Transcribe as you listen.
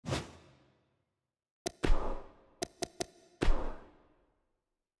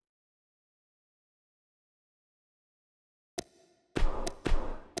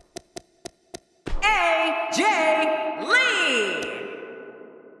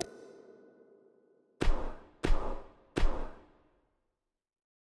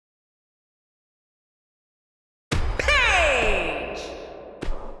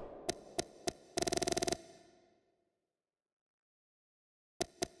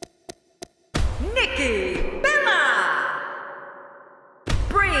Nikki Bella,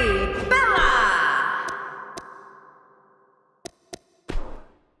 Brie Bella.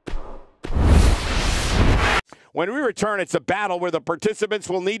 When we return, it's a battle where the participants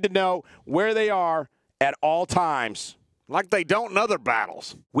will need to know where they are at all times. Like they don't in other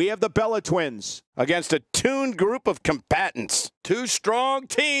battles. We have the Bella twins against a tuned group of combatants. Two strong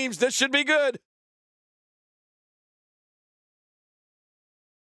teams. This should be good.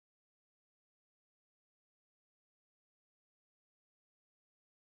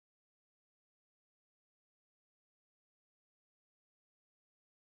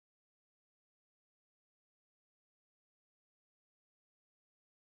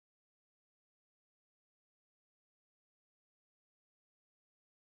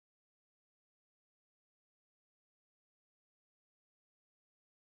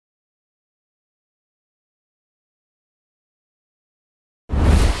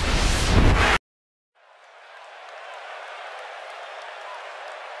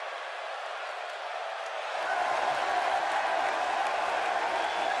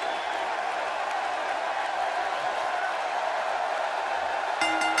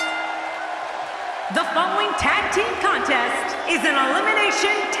 The following tag team contest is an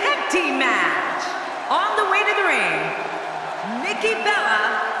elimination tag team match. On the way to the ring, Nikki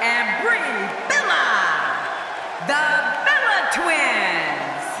Bella and Brie Bella, the Bella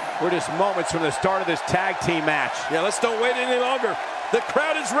Twins. We're just moments from the start of this tag team match. Yeah, let's don't wait any longer. The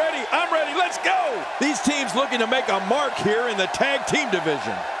crowd is ready. I'm ready. Let's go. These teams looking to make a mark here in the tag team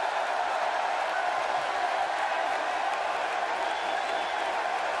division.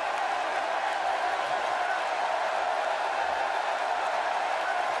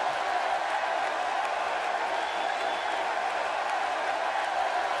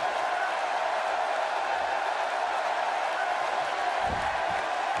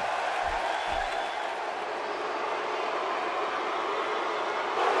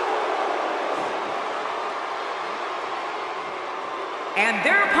 And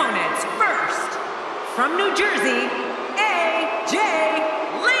their opponents, first, from New Jersey, AJ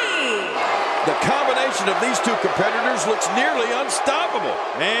Lee. The combination of these two competitors looks nearly unstoppable.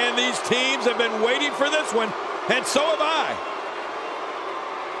 And these teams have been waiting for this one, and so have I.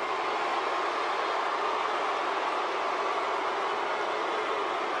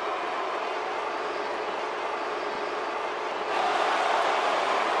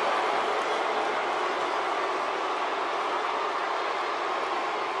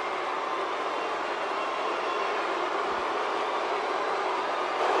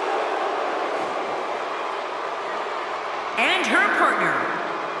 And her partner,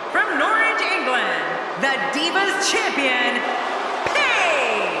 from Norwich, England, the Divas champion,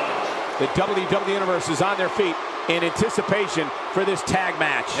 Paige. The WWE Universe is on their feet in anticipation for this tag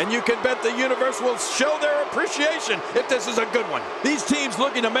match. And you can bet the Universe will show their appreciation if this is a good one. These teams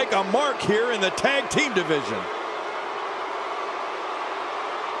looking to make a mark here in the tag team division.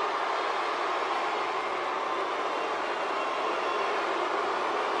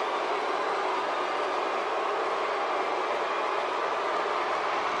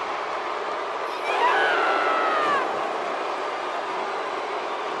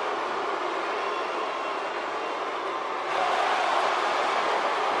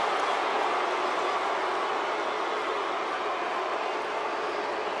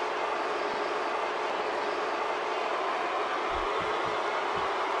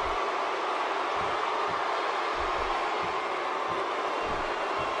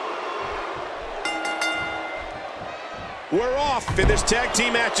 We're off, and this tag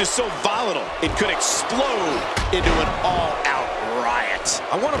team match is so volatile, it could explode into an all-out riot.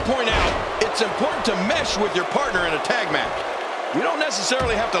 I want to point out, it's important to mesh with your partner in a tag match. You don't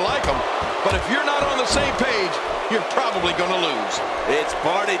necessarily have to like them, but if you're not on the same page, you're probably going to lose. It's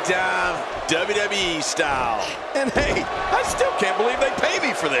party time, WWE style. And hey, I still can't believe they pay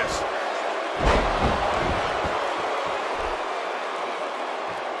me for this.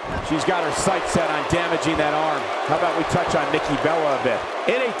 She's got her sights set on damaging that arm. How about we touch on Nikki Bella a bit?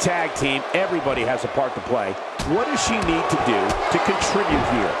 In a tag team, everybody has a part to play. What does she need to do to contribute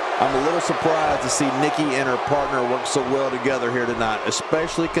here? I'm a little surprised to see Nikki and her partner work so well together here tonight,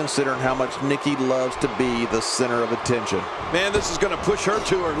 especially considering how much Nikki loves to be the center of attention. Man, this is going to push her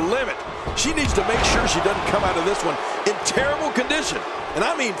to her limit. She needs to make sure she doesn't come out of this one in terrible condition. And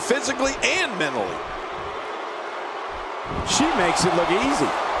I mean physically and mentally. She makes it look easy.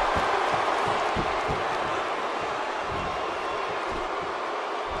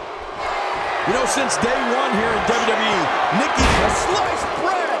 You know, since day one here in WWE, Nikki has sliced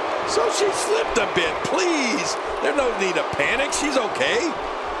bread. So she slipped a bit, please. There's no need to panic. She's okay.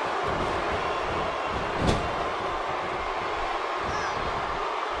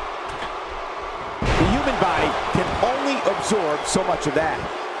 absorb so much of that.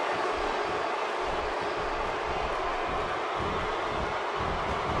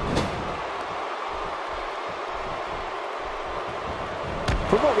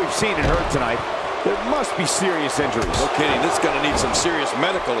 From what we've seen and heard tonight, there must be serious injuries. No kidding, this is going to need some serious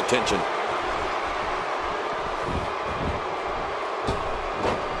medical attention.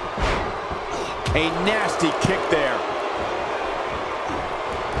 A nasty kick there.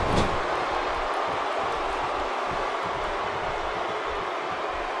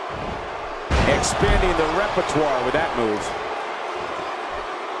 Expanding the repertoire with that move.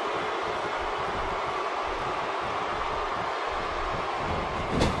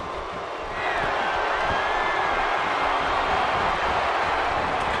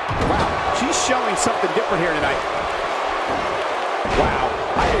 Wow, she's showing something different here tonight. Wow,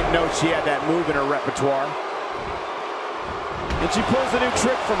 I didn't know she had that move in her repertoire. And she pulls a new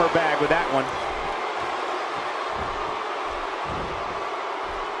trick from her bag with that one.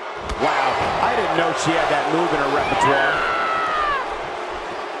 Wow, I didn't know she had that move in her repertoire.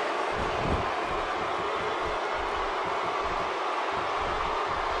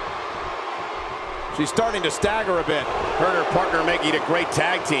 She's starting to stagger a bit. Her and her partner making a great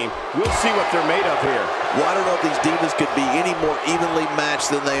tag team. We'll see what they're made of here. Well, I don't know if these Divas could be any more evenly matched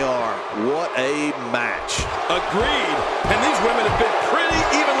than they are. What a match. Agreed. And these women have been pretty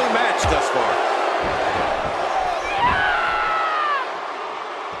evenly matched thus far.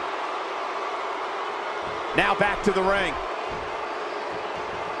 Now back to the ring.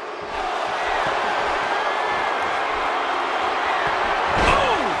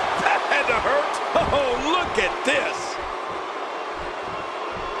 Oh, that had to hurt. Oh, look at this.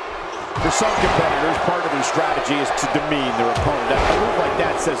 For some competitors, part of their strategy is to demean their opponent. A move like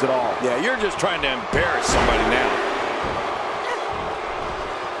that says it all. Yeah, you're just trying to embarrass somebody now.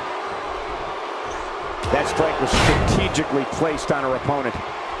 That strike was strategically placed on her opponent.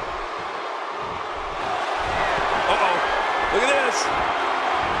 Uh-oh. Look at this.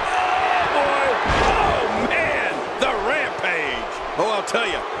 Oh, boy. Oh, man. The rampage. Oh, I'll tell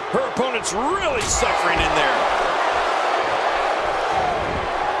you, her opponent's really suffering in there.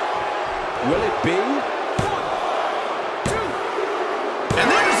 Will it be? 1, 2. And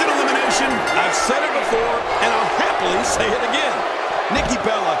there's an elimination. I've said it before, and I'll happily say it again. Nikki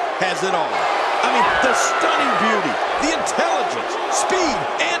Bella has it all. I mean, the stunning beauty, the intelligence, speed,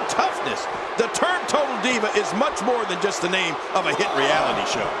 and toughness. The term Total Diva is much more than just the name of a hit reality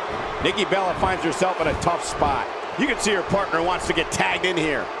show. Nikki Bella finds herself in a tough spot. You can see her partner wants to get tagged in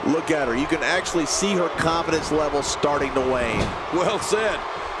here. Look at her. You can actually see her confidence level starting to wane. Well said.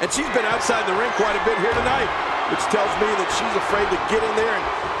 And she's been outside the ring quite a bit here tonight, which tells me that she's afraid to get in there and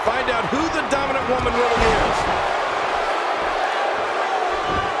find out who the dominant woman really is.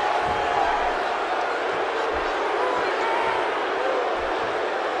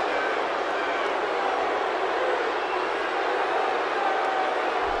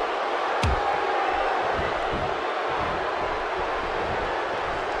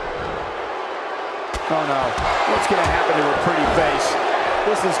 Oh no, what's going to happen to her pretty face?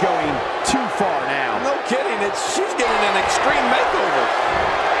 This is going too far now. No kidding, she's getting an extreme makeover.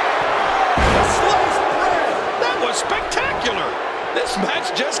 The sliced bread, that was spectacular. This match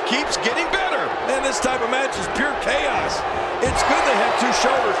just keeps getting better. And this type of match is pure chaos. It's good they have two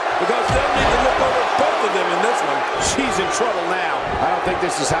shoulders because they'll need to look over both of them in this one. She's in trouble now. I don't think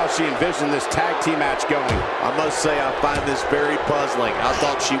this is how she envisioned this tag team match going. I must say I find this very puzzling. I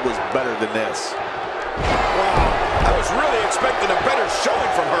thought she was better than this. Wow, I was really expecting a better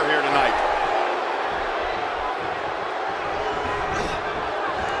showing from her here tonight.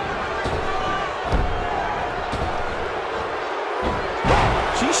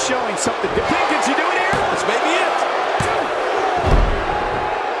 She's showing something different. Can she do it here? This may be it.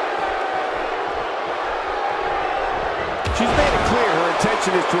 She's made it clear her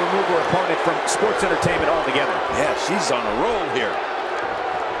intention is to remove her opponent from sports entertainment altogether. Yeah, she's on a roll here.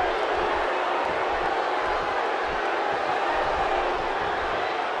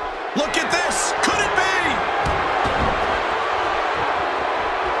 Look at this! Could it be?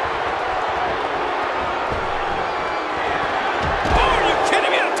 Oh, are you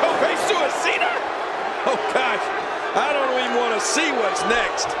kidding me? A tope suicida? Oh, gosh. I don't even want to see what's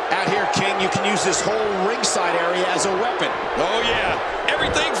next. Out here, King, you can use this whole ringside area as a weapon. Oh, yeah.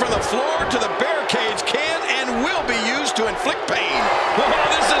 Everything from the floor to the barricades can and will be used to inflict pain. Oh,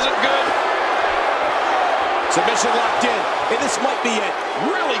 this isn't good. Submission locked in, and this might be it.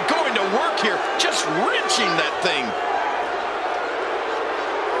 Really going to work here, just wrenching that thing.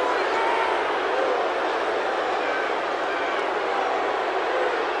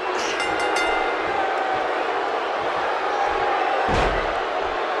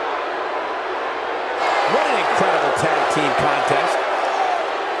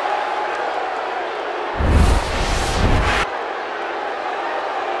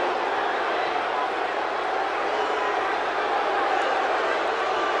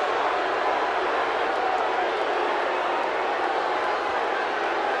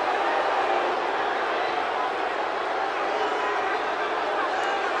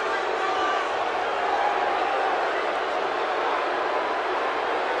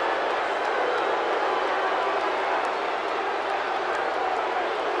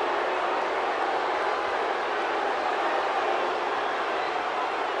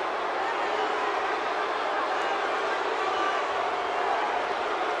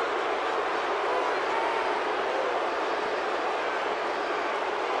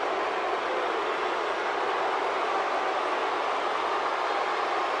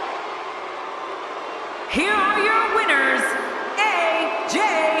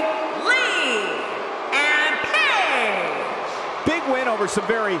 over some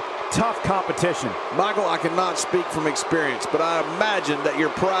very tough competition. Michael, I cannot speak from experience, but I imagine that your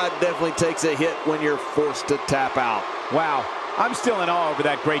pride definitely takes a hit when you're forced to tap out. Wow, I'm still in awe over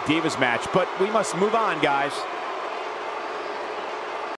that great Divas match, but we must move on, guys.